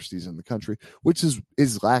universities in the country, which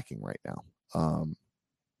is lacking right now.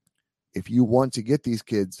 If you want to get these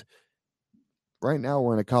kids, right now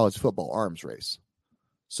we're in a college football arms race.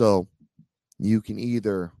 So you can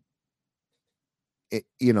either,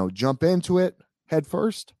 jump into it head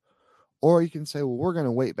first, or you can say, well, we're going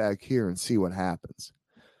to wait back here and see what happens.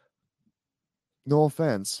 No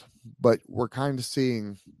offense, but we're kind of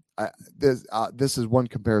seeing this is one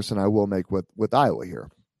comparison I will make with Iowa here.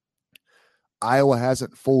 Iowa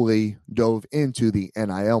hasn't fully dove into the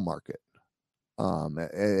NIL market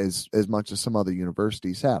as much as some other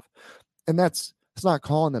universities have. And it's not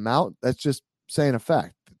calling them out. That's just saying a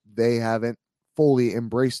fact. They haven't fully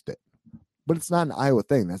embraced it. But it's not an Iowa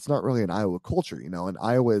thing. That's not really an Iowa culture. In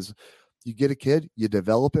Iowa is you get a kid, you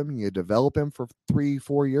develop him for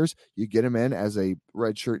 3-4 years, you get him in as a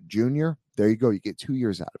redshirt junior. There you go. You get 2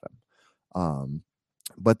 years out of him.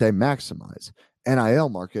 But they maximize. NIL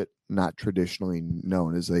market, not traditionally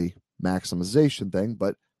known as a maximization thing,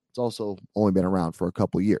 but it's also only been around for a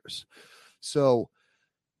couple years. So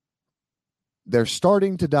they're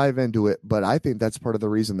starting to dive into it, but I think that's part of the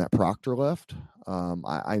reason that Proctor left.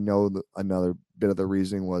 I know that another bit of the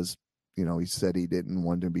reasoning was, he said he didn't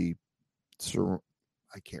want to be,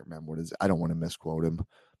 I can't remember what it is. I don't want to misquote him,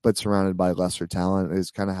 but surrounded by lesser talent is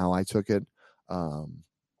kind of how I took it. I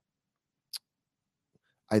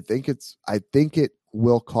think it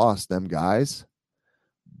will cost them guys,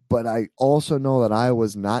 but I also know that I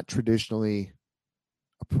was not traditionally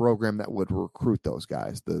a program that would recruit those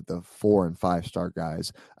guys, the 4 and 5 star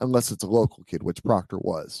guys, unless it's a local kid, which Proctor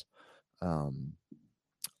was.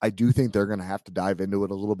 I do think they're going to have to dive into it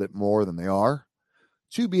a little bit more than they are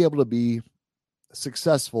to be able to be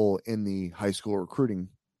successful in the high school recruiting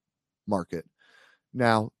market.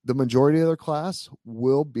 Now, the majority of their class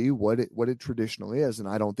will be what it traditionally is, and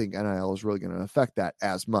I don't think NIL is really going to affect that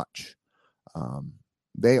as much.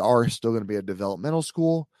 They are still going to be a developmental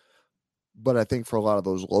school, but I think for a lot of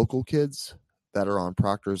those local kids that are on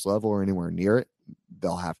Proctor's level or anywhere near it,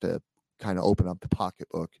 they'll have to kind of open up the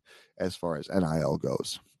pocketbook as far as NIL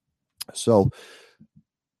goes. So,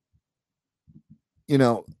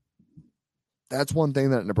 that's one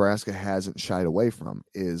thing that Nebraska hasn't shied away from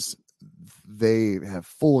is they have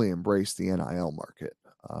fully embraced the NIL market.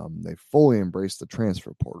 They've fully embraced the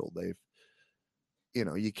transfer portal. They've,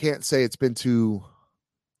 you can't say it's been too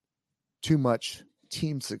much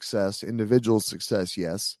team success, individual success.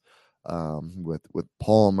 Yes. With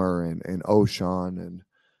Palmer and O'Shawn and,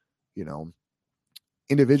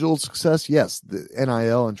 individual success. Yes. The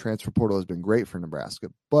NIL and transfer portal has been great for Nebraska,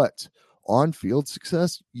 but on field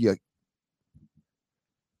success, it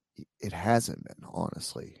hasn't been,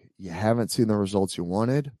 honestly. You haven't seen the results you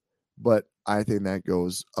wanted, but I think that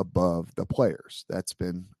goes above the players. That's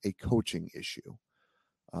been a coaching issue.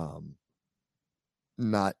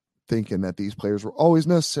 Not thinking that these players were always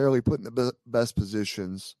necessarily put in the best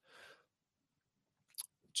positions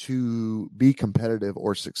to be competitive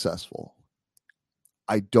or successful.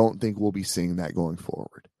 I don't think we'll be seeing that going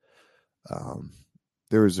forward.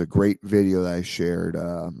 There was a great video that I shared.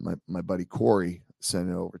 My buddy Corey sent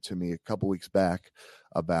it over to me a couple weeks back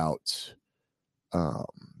about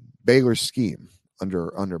Baylor's scheme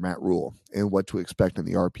under Matt Rule and what to expect in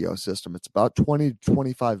the RPO system. It's about 20 to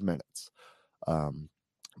 25 minutes,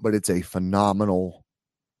 but it's a phenomenal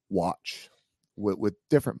watch with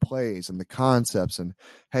different plays and the concepts. And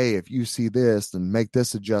hey, if you see this, then make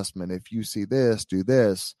this adjustment. If you see this, do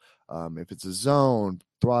this. If it's a zone,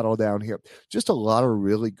 throttle down here. Just a lot of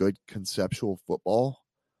really good conceptual football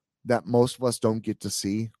that most of us don't get to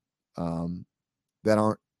see, that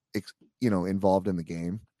aren't, involved in the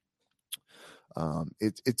game.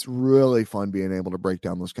 It's really fun being able to break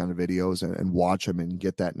down those kind of videos and watch them and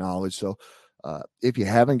get that knowledge. So if you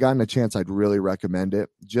haven't gotten a chance, I'd really recommend it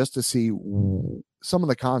just to see some of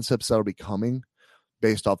the concepts that'll be coming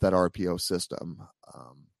based off that RPO system.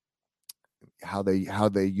 How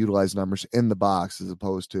they utilize numbers in the box as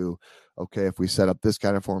opposed to, okay, if we set up this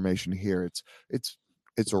kind of formation here, it's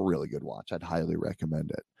a really good watch. I'd highly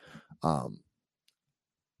recommend it.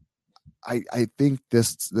 I think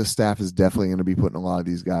this staff is definitely going to be putting a lot of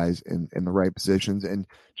these guys in the right positions, and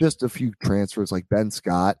just a few transfers like Ben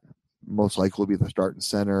Scott most likely will be the starting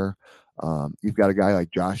center. You've got a guy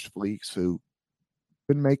like Josh Fleeks who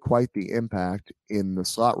didn't make quite the impact in the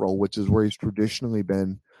slot role, which is where he's traditionally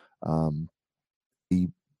been the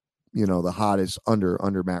hottest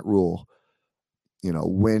under Matt Rule.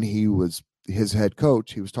 When he was his head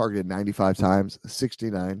coach, he was targeted 95 times,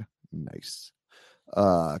 69 nice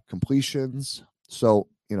completions. So,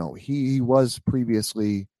 he was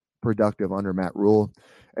previously productive under Matt Rule.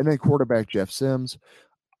 And then quarterback Jeff Sims,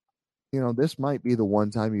 this might be the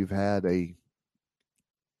one time you've had a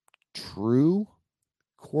true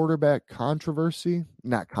quarterback competition.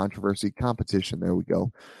 There we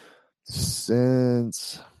go.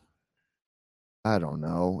 Since, I don't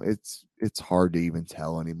know, it's hard to even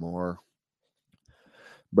tell anymore.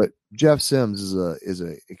 But Jeff Sims is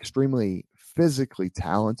a extremely physically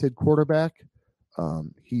talented quarterback.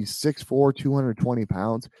 He's 6'4", 220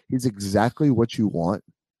 pounds. He's exactly what you want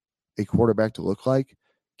a quarterback to look like.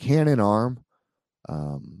 Cannon arm.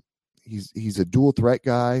 He's a dual threat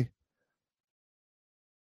guy.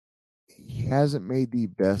 He hasn't made the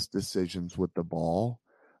best decisions with the ball,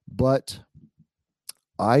 but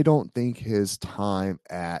I don't think his time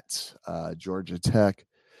at Georgia Tech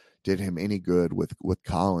did him any good with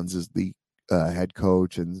Collins as the head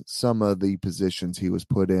coach and some of the positions he was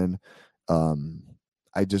put in.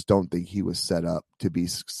 I just don't think he was set up to be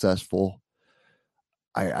successful.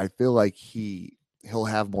 I feel like he'll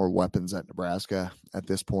have more weapons at Nebraska at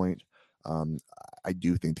this point. I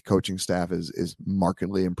do think the coaching staff is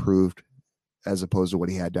markedly improved as opposed to what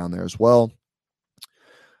he had down there as well.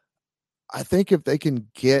 I think if they can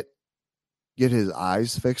get his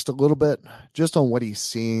eyes fixed a little bit just on what he's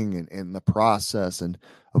seeing and the process, and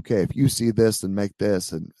okay, if you see this, then make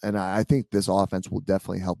this. And I think this offense will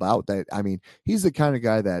definitely help out. He's the kind of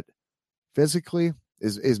guy that physically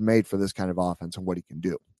is made for this kind of offense and what he can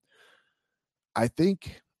do. I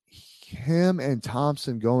think him and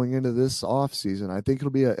Thompson going into this offseason, I think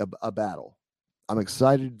it'll be a battle. I'm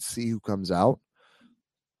excited to see who comes out.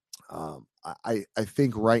 I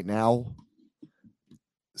think right now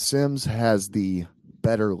Sims has the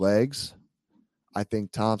better legs. I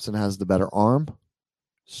think Thompson has the better arm.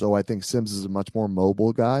 So I think Sims is a much more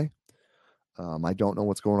mobile guy. I don't know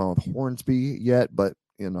what's going on with Hornsby yet, but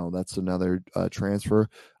that's another transfer.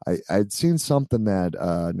 I'd seen something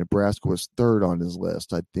that Nebraska was third on his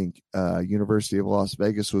list. I think University of Las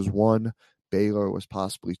Vegas was 1, Baylor was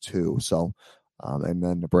possibly 2. So, and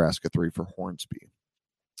then Nebraska 3 for Hornsby.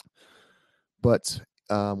 But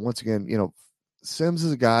once again, Sims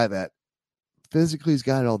is a guy that physically he's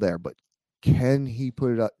got it all there, but can he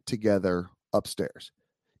put it up together upstairs?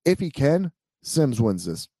 If he can, Sims wins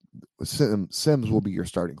this. Sims will be your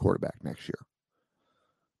starting quarterback next year.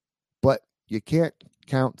 But you can't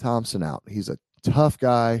count Thompson out. He's a tough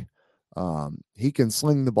guy. He can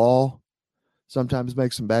sling the ball, sometimes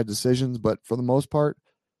make some bad decisions, but for the most part,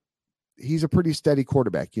 he's a pretty steady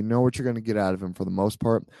quarterback. You know what you're going to get out of him for the most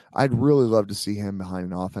part. I'd really love to see him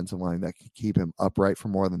behind an offensive line that can keep him upright for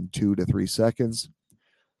more than 2 to 3 seconds.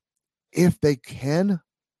 If they can,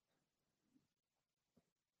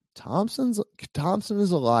 Thompson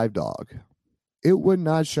is a live dog. It would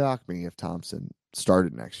not shock me if Thompson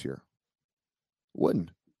started next year.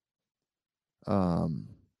 Wouldn't.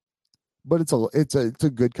 But it's a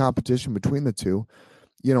good competition between the two.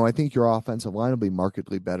 I think your offensive line will be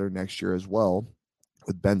markedly better next year as well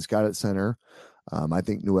with Ben Scott at center. I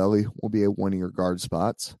think Nueli will be at one of your guard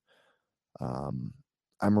spots. I'm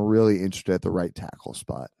really interested at the right tackle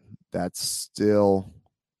spot. That's still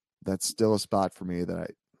a spot for me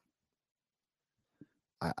that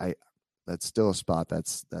that's still a spot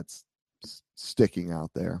that's sticking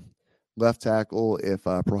out there. Left tackle, if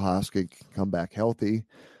Prohaska can come back healthy,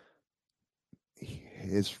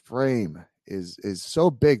 his frame is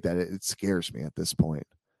so big that it scares me at this point,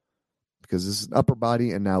 because this is an upper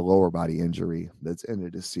body and now lower body injury that's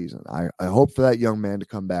ended this season. I hope for that young man to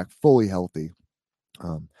come back fully healthy,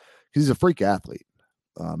 because he's a freak athlete.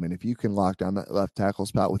 And if you can lock down that left tackle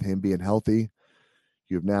spot with him being healthy,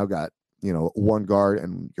 you've now got, one guard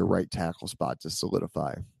and your right tackle spot to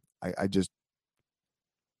solidify. I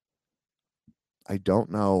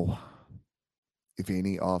don't know if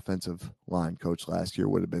any offensive line coach last year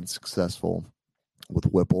would have been successful with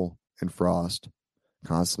Whipple and Frost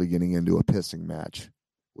constantly getting into a pissing match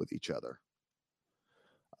with each other.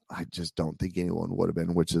 I just don't think anyone would have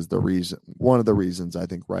been, which is one of the reasons I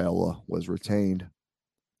think Raiola was retained.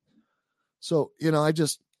 So,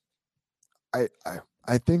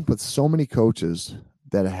 I think with so many coaches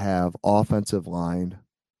that have offensive line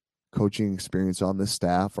coaching experience on this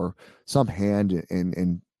staff or some hand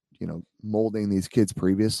in molding these kids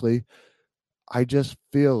previously. I just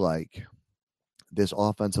feel like this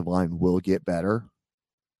offensive line will get better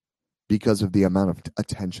because of the amount of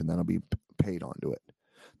attention that'll be paid onto it.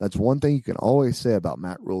 That's one thing you can always say about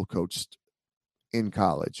Matt Rhule coached in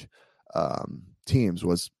college teams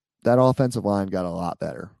was that offensive line got a lot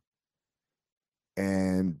better.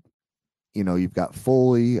 And, you've got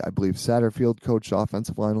Foley, I believe Satterfield coached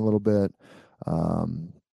offensive line a little bit.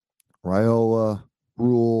 Raiola,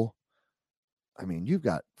 Rhule. I mean, you've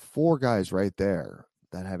got 4 guys right there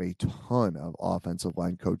that have a ton of offensive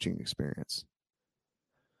line coaching experience.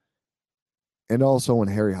 And also when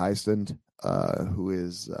Harry Heisland, who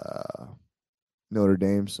is Notre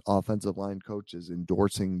Dame's offensive line coach, is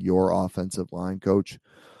endorsing your offensive line coach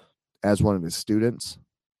as one of his students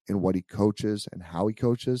in what he coaches and how he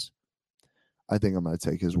coaches, I think I'm going to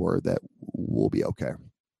take his word that we'll be okay.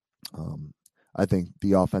 I think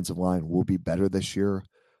the offensive line will be better this year.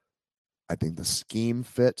 I think the scheme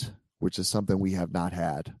fit, which is something we have not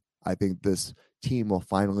had. I think this team will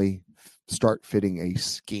finally start fitting a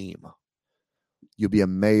scheme. You'll be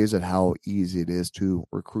amazed at how easy it is to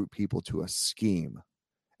recruit people to a scheme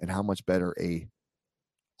and how much better a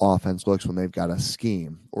offense looks when they've got a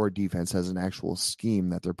scheme, or a defense has an actual scheme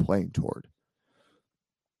that they're playing toward.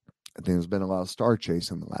 I think there's been a lot of star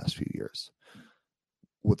chasing in the last few years.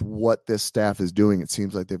 With what this staff is doing, it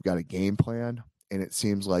seems like they've got a game plan, and it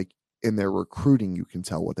seems like in their recruiting, you can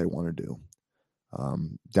tell what they want to do.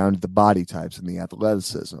 Down to the body types and the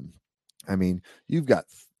athleticism. I mean, you've got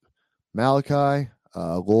Malachi,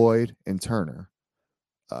 Lloyd, and Turner.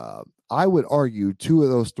 I would argue 2 of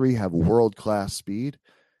those 3 have world-class speed,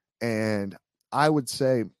 and I would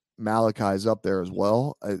say Malachi's up there as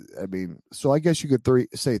well. I mean, so I guess you could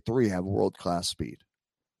say 3 have world-class speed.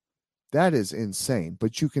 That is insane,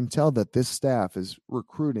 but you can tell that this staff is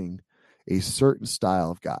recruiting a certain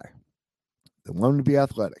style of guy. They want him to be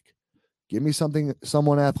athletic. Give me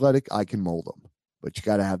someone athletic, I can mold them. But you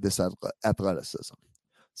got to have this athleticism.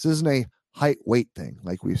 This isn't a height weight thing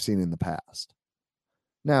like we've seen in the past.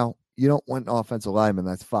 Now, you don't want an offensive lineman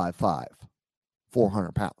that's 5'5",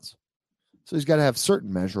 400 pounds. So he's got to have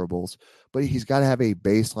certain measurables, but he's got to have a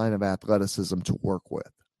baseline of athleticism to work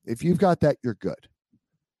with. If you've got that, you're good.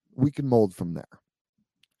 We can mold from there.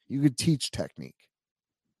 You could teach technique.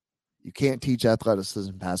 You can't teach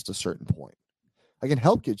athleticism past a certain point. I can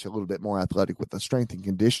help get you a little bit more athletic with the strength and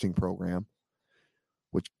conditioning program,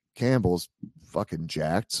 which Campbell's fucking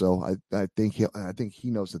jacked. So I think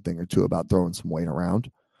he knows a thing or two about throwing some weight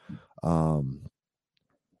around.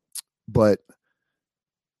 But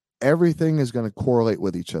everything is going to correlate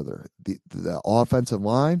with each other. The offensive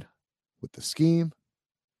line with the scheme,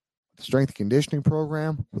 the strength and conditioning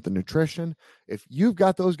program, with the nutrition. If you've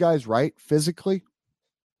got those guys right physically,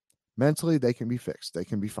 mentally, they can be fixed. They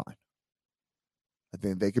can be fine. I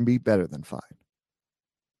think they can be better than fine.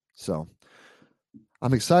 So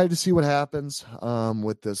I'm excited to see what happens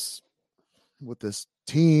with this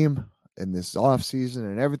team and this offseason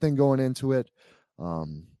and everything going into it. I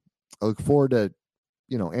look forward to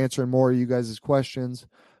answering more of you guys' questions.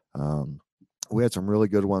 We had some really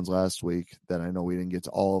good ones last week that I know we didn't get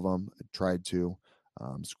to all of them. I tried to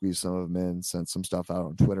squeeze some of them in, sent some stuff out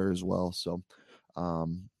on Twitter as well. So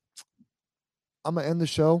I'm going to end the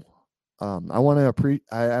show. I want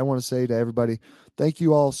to say to everybody, thank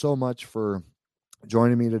you all so much for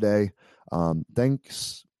joining me today.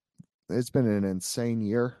 Thanks. It's been an insane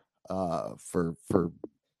year for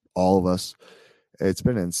all of us. It's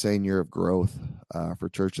been an insane year of growth for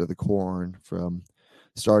Church of the Corn, from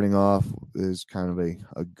starting off as kind of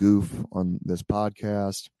a goof on this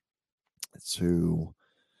podcast to,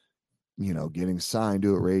 getting signed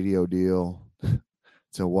to a radio deal,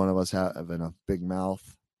 to one of us having a big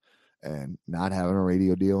mouth and not having a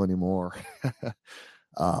radio deal anymore,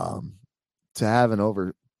 to having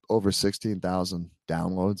over 16,000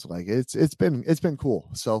 downloads. Like it's been cool.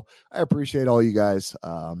 So I appreciate all you guys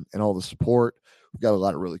and all the support. We've got a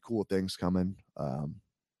lot of really cool things coming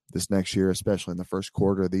this next year, especially in the first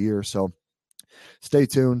quarter of the year. So stay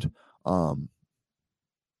tuned.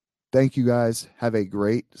 Thank you guys. Have a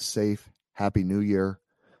great, safe, happy new year.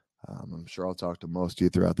 I'm sure I'll talk to most of you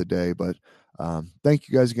throughout the day, but thank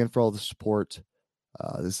you guys again for all the support.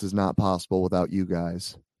 This is not possible without you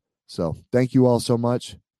guys. So thank you all so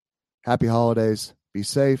much. Happy holidays. Be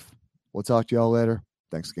safe. We'll talk to y'all later.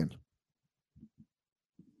 Thanks again.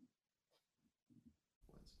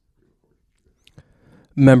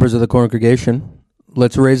 Members of the congregation,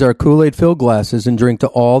 let's raise our Kool-Aid filled glasses and drink to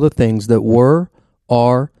all the things that were,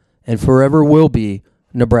 are, and forever will be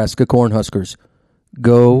Nebraska Cornhuskers.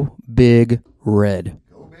 Go Big Red.